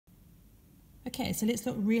Okay, so let's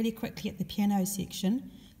look really quickly at the piano section.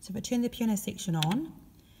 So if I turn the piano section on,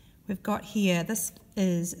 we've got here, this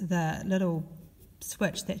is the little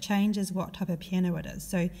switch that changes what type of piano it is.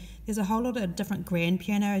 So there's a whole lot of different grand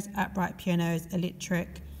pianos, upright pianos,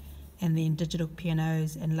 electric, and then digital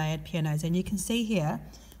pianos and layered pianos. And you can see here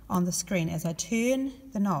on the screen, as I turn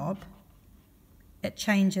the knob, it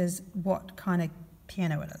changes what kind of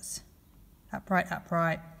piano it is. Upright,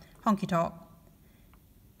 upright, honky tonk,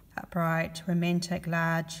 upright, romantic,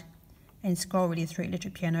 large, and scroll really through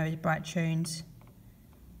electric pianos, bright tunes.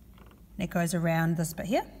 And it goes around this bit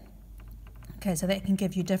here. Okay, so that can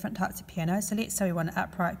give you different types of piano. So let's say we want an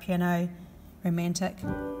upright piano, romantic.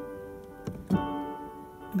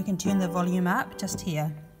 And we can turn the volume up just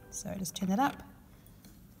here. So just turn it up.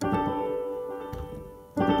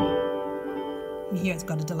 And here it's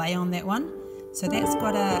got a delay on that one. So that's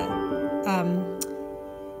got a,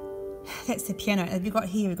 that's the piano. If you've got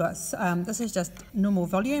here, we've got, this is just normal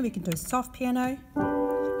volume. We can do soft piano,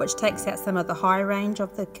 which takes out some of the high range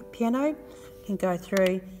of the piano. We can go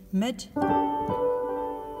through mid,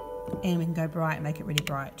 and we can go bright, make it really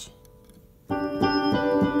bright.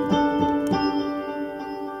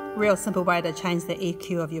 Real simple way to change the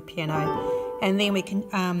EQ of your piano. And then we can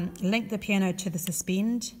link the piano to the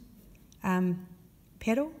suspend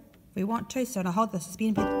pedal if we want to. So when I hold the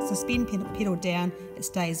suspend pedal down, it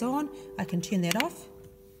stays on. I can turn that off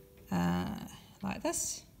like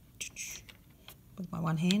this with my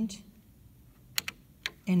one hand.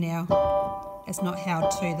 And now it's not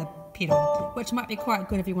held to the pedal, which might be quite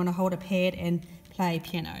good if you want to hold a pad and play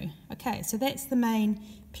piano. Okay, so that's the main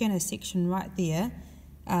piano section right there.